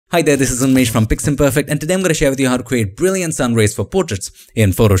Hi there, this is Unmesh from PiXimperfect, and today I'm going to share with you how to create brilliant sun rays for portraits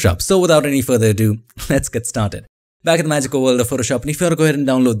in Photoshop. So without any further ado, let's get started. Back in the magical world of Photoshop, and if you want to go ahead and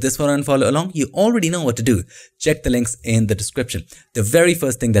download this photo and follow along, you already know what to do. Check the links in the description. The very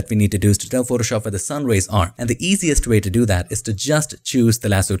first thing that we need to do is to tell Photoshop where the sun rays are. And the easiest way to do that is to just choose the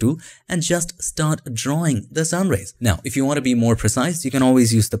lasso tool and just start drawing the sun rays. Now, if you want to be more precise, you can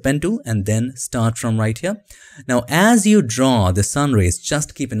always use the pen tool and then start from right here. Now, as you draw the sun rays,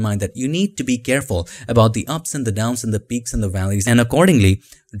 just keep in mind that you need to be careful about the ups and the downs and the peaks and the valleys, and accordingly,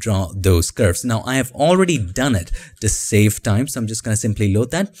 draw those curves. Now, I have already done it to save time, so I'm just going to simply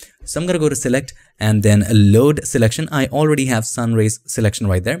load that. So I'm going to go to select and then load selection. I already have sun rays selection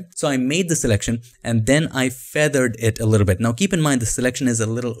right there. So I made the selection and then I feathered it a little bit. Now, keep in mind the selection is a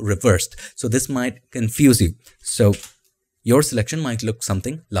little reversed, so this might confuse you. So your selection might look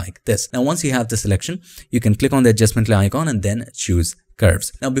something like this. Now, once you have the selection, you can click on the adjustment layer icon and then choose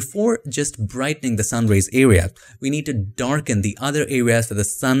curves. Now, before just brightening the sun rays area, we need to darken the other areas where the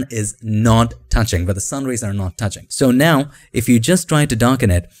sun is not touching, where the sun rays are not touching. So now, if you just try to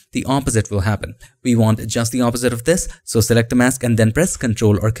darken it, the opposite will happen. We want just the opposite of this. So select the mask and then press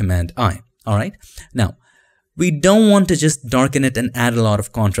Ctrl or Command I. All right. Now, we don't want to just darken it and add a lot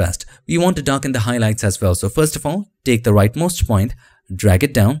of contrast. We want to darken the highlights as well. So first of all, take the rightmost point, drag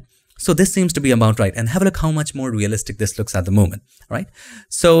it down. So this seems to be about right, and have a look how much more realistic this looks at the moment, right?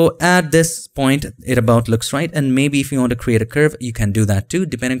 So at this point, it about looks right, and maybe if you want to create a curve, you can do that too,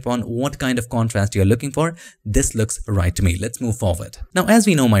 depending upon what kind of contrast you're looking for. This looks right to me. Let's move forward. Now, as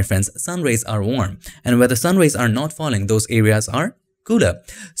we know, my friends, sun rays are warm, and where the sun rays are not falling, those areas are cooler.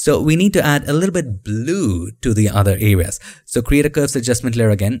 So we need to add a little bit blue to the other areas. So create a curves adjustment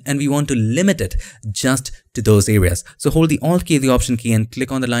layer again, and we want to limit it just to those areas. So hold the Alt key, the Option key, and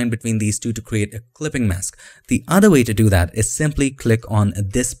click on the line between these two to create a clipping mask. The other way to do that is simply click on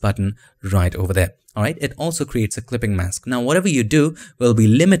this button right over there. All right, it also creates a clipping mask. Now, whatever you do will be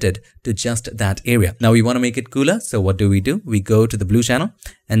limited to just that area. Now, we want to make it cooler. So what do? We go to the blue channel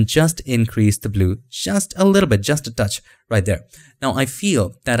and just increase the blue just a little bit, just a touch right there. Now, I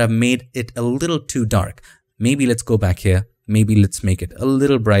feel that I've made it a little too dark. Maybe let's go back here. Maybe let's make it a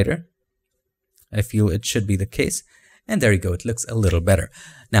little brighter. I feel it should be the case. And there you go. It looks a little better.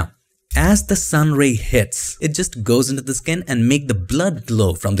 Now, as the sun ray hits, it just goes into the skin and make the blood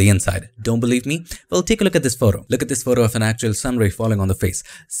glow from the inside. Don't believe me? Well, take a look at this photo. Look at this photo of an actual sun ray falling on the face.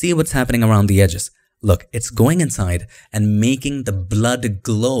 See what's happening around the edges. Look, it's going inside and making the blood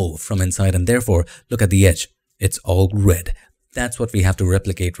glow from inside, and therefore, look at the edge. It's all red. That's what we have to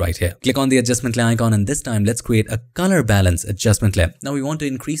replicate right here. Click on the adjustment layer icon, and this time let's create a color balance adjustment layer. Now we want to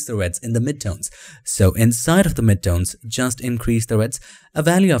increase the reds in the midtones. So inside of the midtones, just increase the reds. A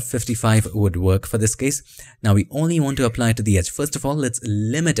value of 55 would work for this case. Now we only want to apply to the edge. First of all, let's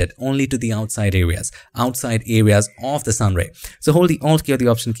limit it only to the outside areas of the sun ray. So hold the Alt key or the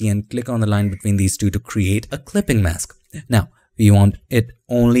Option key and click on the line between these two to create a clipping mask. Now we want it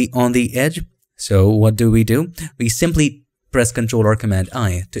only on the edge. So what do? We simply press Ctrl or Command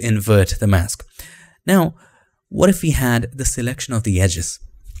I to invert the mask. Now, what if we had the selection of the edges?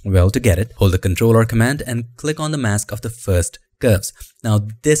 Well, to get it, hold the Ctrl or Command and click on the mask of the first curves. Now,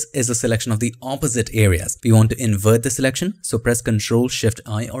 this is a selection of the opposite areas. We want to invert the selection, so press Ctrl Shift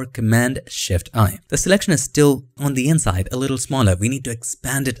I or Command Shift I. The selection is still on the inside, a little smaller. We need to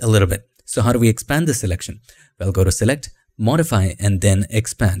expand it a little bit. So how do we expand the selection? Well, go to Select, Modify, and then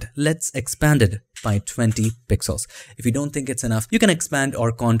Expand. Let's expand it by 20 pixels. If you don't think it's enough, you can expand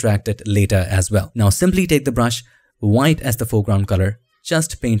or contract it later as well. Now simply take the brush, white as the foreground color,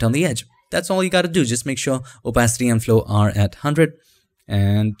 just paint on the edge. That's all you got to do. Just make sure opacity and flow are at 100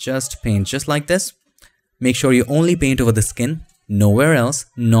 and just paint just like this. Make sure you only paint over the skin, nowhere else,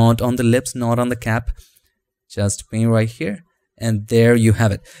 not on the lips, not on the cap. Just paint right here, and there you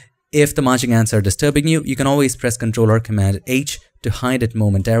have it. If the marching ants are disturbing you, you can always press Ctrl or Command H to hide it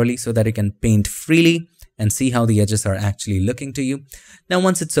momentarily so that you can paint freely and see how the edges are actually looking to you. Now,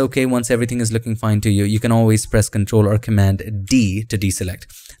 once it's okay, once everything is looking fine to you, you can always press Ctrl or Command D to deselect.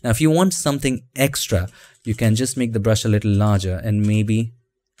 Now, if you want something extra, you can just make the brush a little larger and maybe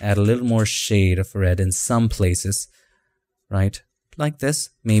add a little more shade of red in some places, right? Like this,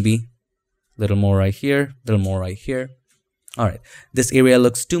 maybe a little more right here, a little more right here. All right, this area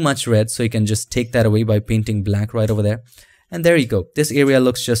looks too much red, so you can just take that away by painting black right over there. And there you go. This area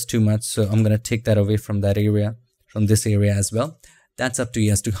looks just too much, so I'm going to take that away from that area, from this area as well. That's up to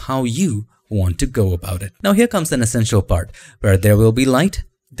you as to how you want to go about it. Now here comes an essential part where there will be light,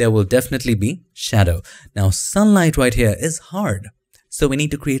 there will definitely be shadow. Now sunlight right here is hard So we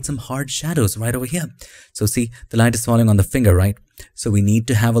need to create some hard shadows right over here. So see, the light is falling on the finger, right? So we need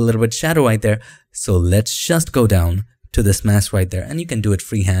to have a little bit shadow right there. So let's just go down to this mask right there, and you can do it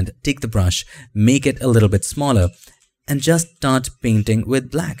freehand. Take the brush, make it a little bit smaller, and just start painting with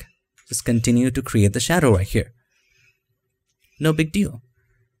black. Just continue to create the shadow right here. No big deal.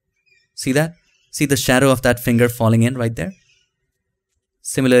 See that? See the shadow of that finger falling in right there?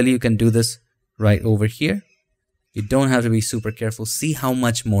 Similarly, you can do this right over here. You don't have to be super careful. See how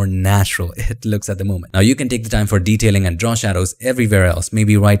much more natural it looks at the moment. Now you can take the time for detailing and draw shadows everywhere else.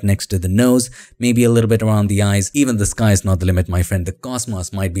 Maybe right next to the nose, maybe a little bit around the eyes. Even the sky is not the limit, my friend. The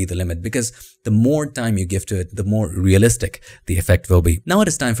cosmos might be the limit, because the more time you give to it, the more realistic the effect will be. Now it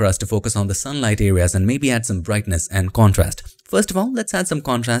is time for us to focus on the sunlight areas and maybe add some brightness and contrast. First of all, let's add some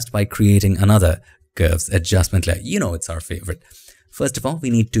contrast by creating another curves adjustment layer. You know it's our favorite. First of all, we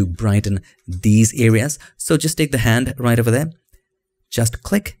need to brighten these areas. So just take the hand right over there, just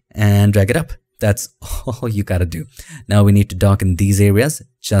click and drag it up. That's all you gotta do. Now we need to darken these areas.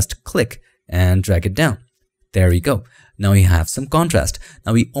 Just click and drag it down. There you go. Now you have some contrast.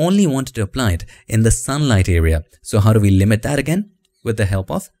 Now we only wanted to apply it in the sunlight area. So how do we limit that again? With the help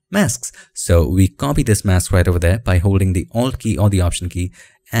of masks. So we copy this mask right over there by holding the Alt key or the Option key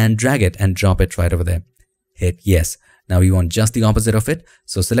and drag it and drop it right over there. Hit yes. Now we want just the opposite of it.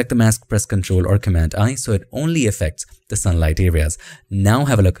 So select the mask, press Ctrl or Command I so it only affects the sunlight areas. Now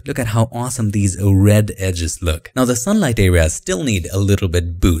have a look. Look at how awesome these red edges look. Now the sunlight areas still need a little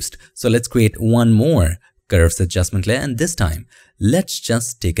bit boost. So let's create one more curves adjustment layer, and this time let's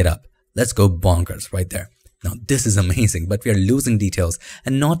just take it up. Let's go bonkers right there. Now this is amazing, but we are losing details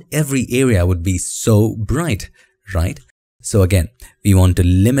and not every area would be so bright, right? So again, we want to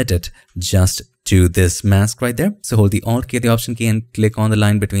limit it just to this mask right there. So hold the Alt key, the Option key, and click on the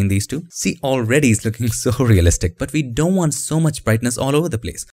line between these two. See, already it's looking so realistic, but we don't want so much brightness all over the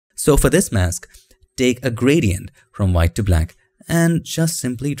place. So for this mask, take a gradient from white to black and just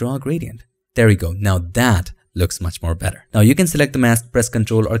simply draw a gradient. There we go. Now that looks much more better. Now you can select the mask, press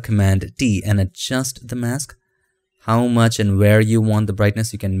Ctrl or Command T and adjust the mask. How much and where you want the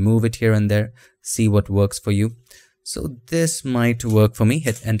brightness, you can move it here and there. See what works for you. So this might work for me.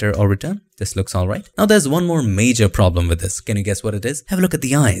 Hit enter or return. This looks all right. Now there's one more major problem with this. Can you guess what it is? Have a look at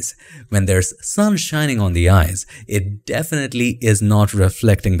the eyes. When there's sun shining on the eyes, it definitely is not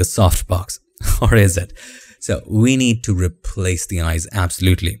reflecting the softbox. Or is it? So we need to replace the eyes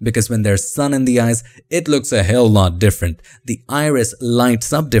absolutely, because when there's sun in the eyes, it looks a hell lot different. The iris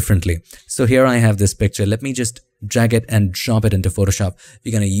lights up differently. So here I have this picture. Let me just drag it and drop it into Photoshop.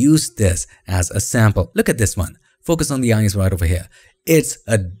 We're going to use this as a sample. Look at this one. Focus on the eyes right over here. It's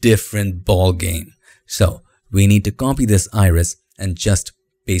a different ball game. So we need to copy this iris and just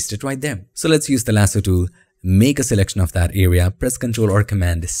paste it right there. So let's use the lasso tool, make a selection of that area, press Ctrl or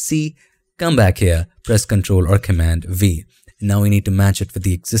Command C, come back here, press Ctrl or Command V. Now we need to match it with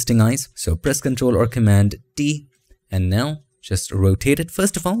the existing eyes. So press Ctrl or Command T and now just rotate it.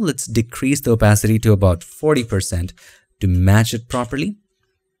 First of all, let's decrease the opacity to about 40% to match it properly.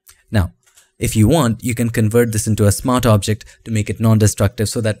 Now, if you want, you can convert this into a smart object to make it non-destructive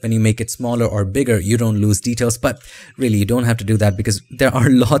so that when you make it smaller or bigger, you don't lose details. But really, you don't have to do that because there are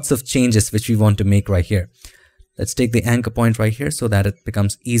lots of changes which we want to make right here. Let's take the anchor point right here so that it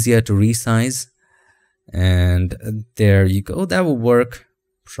becomes easier to resize. And there you go. That will work,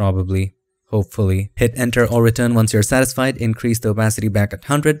 probably, hopefully. Hit enter or return once you're satisfied. Increase the opacity back at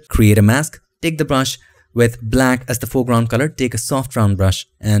 100. Create a mask. Take the brush. With black as the foreground color, take a soft round brush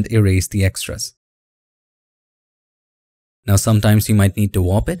and erase the extras. Now sometimes you might need to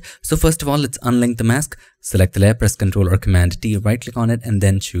warp it. So first of all, let's unlink the mask. Select the layer, press Ctrl or Command T, right click on it and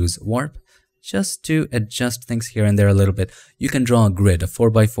then choose warp. Just to adjust things here and there a little bit. You can draw a grid, a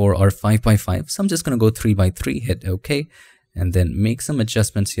 4x4 or 5x5. So I'm just going to go 3x3, hit OK. And then make some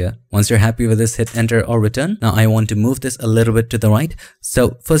adjustments here. Once you're happy with this, hit enter or return. Now I want to move this a little bit to the right.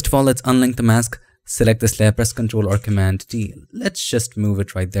 So first of all, let's unlink the mask. Select this layer, press Ctrl or Command T. Let's just move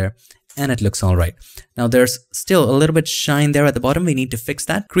it right there and it looks all right. Now there's still a little bit shine there at the bottom. We need to fix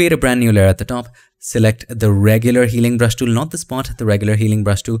that. Create a brand new layer at the top. Select the regular healing brush tool, not the spot, the regular healing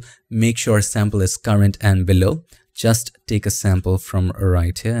brush tool. Make sure sample is current and below. Just take a sample from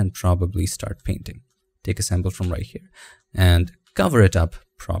right here and probably start painting. Take a sample from right here and cover it up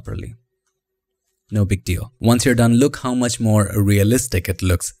properly. No big deal. Once you're done, look how much more realistic it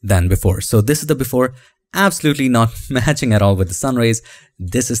looks than before. So this is the before, absolutely not matching at all with the sun rays.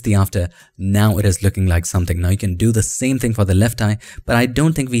 This is the after. Now it is looking like something. Now you can do the same thing for the left eye, but I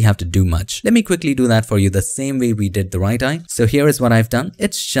don't think we have to do much. Let me quickly do that for you the same way we did the right eye. So here is what I've done.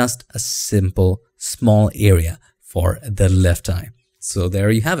 It's just a simple small area for the left eye. So there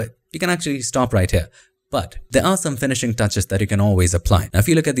you have it. You can actually stop right here. But there are some finishing touches that you can always apply. Now, if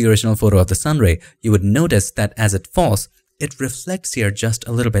you look at the original photo of the sun ray, you would notice that as it falls, it reflects here just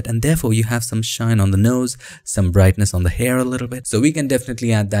a little bit, and therefore you have some shine on the nose, some brightness on the hair a little bit. So we can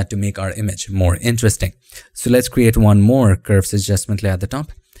definitely add that to make our image more interesting. So let's create one more curves adjustment layer at the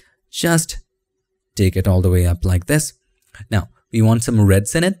top. Just take it all the way up like this. Now, we want some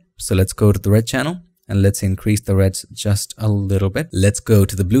reds in it. So let's go to the red channel and let's increase the reds just a little bit. Let's go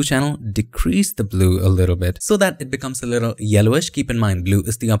to the blue channel, decrease the blue a little bit so that it becomes a little yellowish. Keep in mind, blue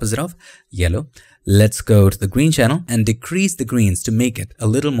is the opposite of yellow. Let's go to the green channel and decrease the greens to make it a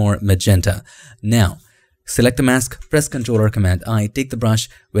little more magenta. Now, select the mask, press Ctrl or Command I, take the brush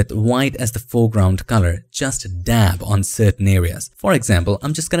with white as the foreground color, just dab on certain areas. For example,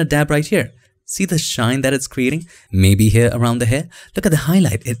 I'm just gonna dab right here. See the shine that it's creating? Maybe here around the hair. Look at the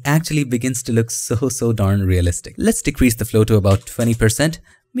highlight. It actually begins to look so darn realistic. Let's decrease the flow to about 20%,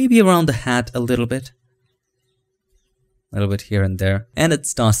 maybe around the hat a little bit here and there. And it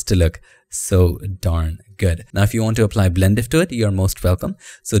starts to look so darn good. Now, if you want to apply blend if to it, you're most welcome.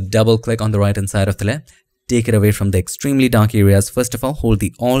 So double click on the right hand side of the layer, take it away from the extremely dark areas. First of all, hold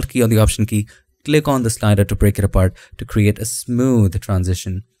the Alt key or the Option key, click on the slider to break it apart to create a smooth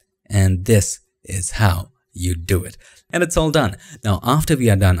transition. And this is how you do it. And it's all done. Now, after we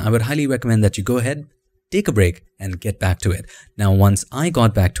are done, I would highly recommend that you go ahead, take a break and get back to it. Now, once I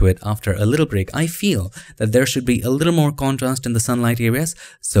got back to it after a little break, I feel that there should be a little more contrast in the sunlight areas.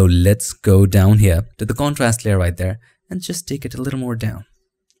 So let's go down here to the contrast layer right there and just take it a little more down.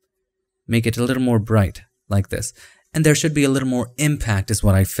 Make it a little more bright like this. And there should be a little more impact is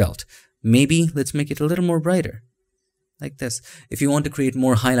what I felt. Maybe let's make it a little more brighter. Like this. If you want to create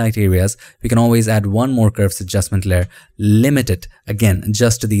more highlight areas, we can always add one more curves adjustment layer, limit it again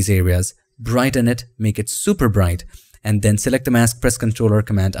just to these areas, brighten it, make it super bright, and then select the mask, press Ctrl or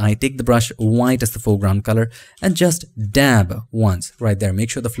Command I, take the brush white as the foreground color and just dab once right there. Make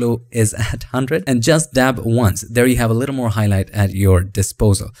sure the flow is at 100 and just dab once. There you have a little more highlight at your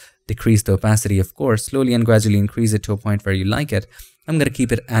disposal. Decrease the opacity, of course, slowly and gradually increase it to a point where you like it. I'm going to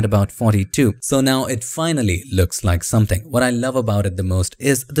keep it at about 42. So now it finally looks like something. What I love about it the most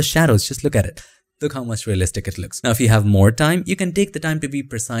is the shadows. Just look at it. Look how much realistic it looks. Now, if you have more time, you can take the time to be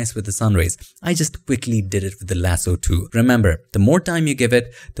precise with the sun rays. I just quickly did it with the lasso tool. Remember, the more time you give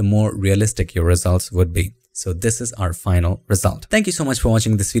it, the more realistic your results would be. So this is our final result. Thank you so much for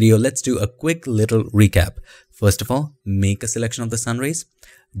watching this video. Let's do a quick little recap. First of all, make a selection of the sun rays,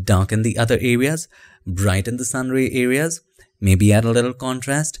 darken the other areas, brighten the sun ray areas, maybe add a little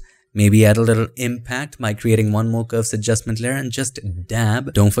contrast, maybe add a little impact by creating one more curves adjustment layer and just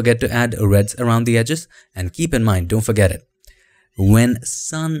dab. Don't forget to add reds around the edges, and keep in mind, don't forget it. When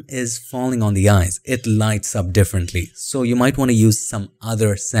sun is falling on the eyes, it lights up differently. So you might want to use some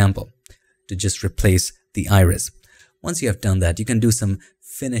other sample to just replace the iris. Once you have done that, you can do some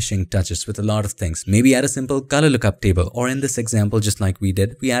finishing touches with a lot of things. Maybe add a simple color lookup table, or in this example, just like we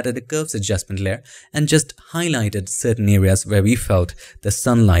did, we added a curves adjustment layer and just highlighted certain areas where we felt the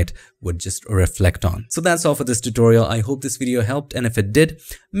sunlight would just reflect on. So that's all for this tutorial. I hope this video helped, and if it did,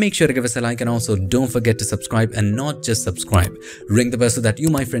 make sure to give us a like, and also don't forget to subscribe, and not just subscribe. Ring the bell so that you,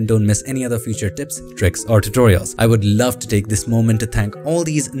 my friend, don't miss any other future tips, tricks, or tutorials. I would love to take this moment to thank all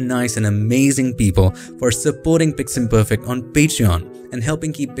these nice and amazing people for supporting PiXimperfect on Patreon and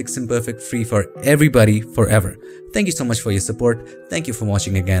helping keep PiXimperfect free for everybody forever. Thank you so much for your support. Thank you for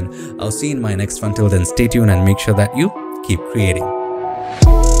watching again. I'll see you in my next one. Till then, stay tuned and make sure that you keep creating.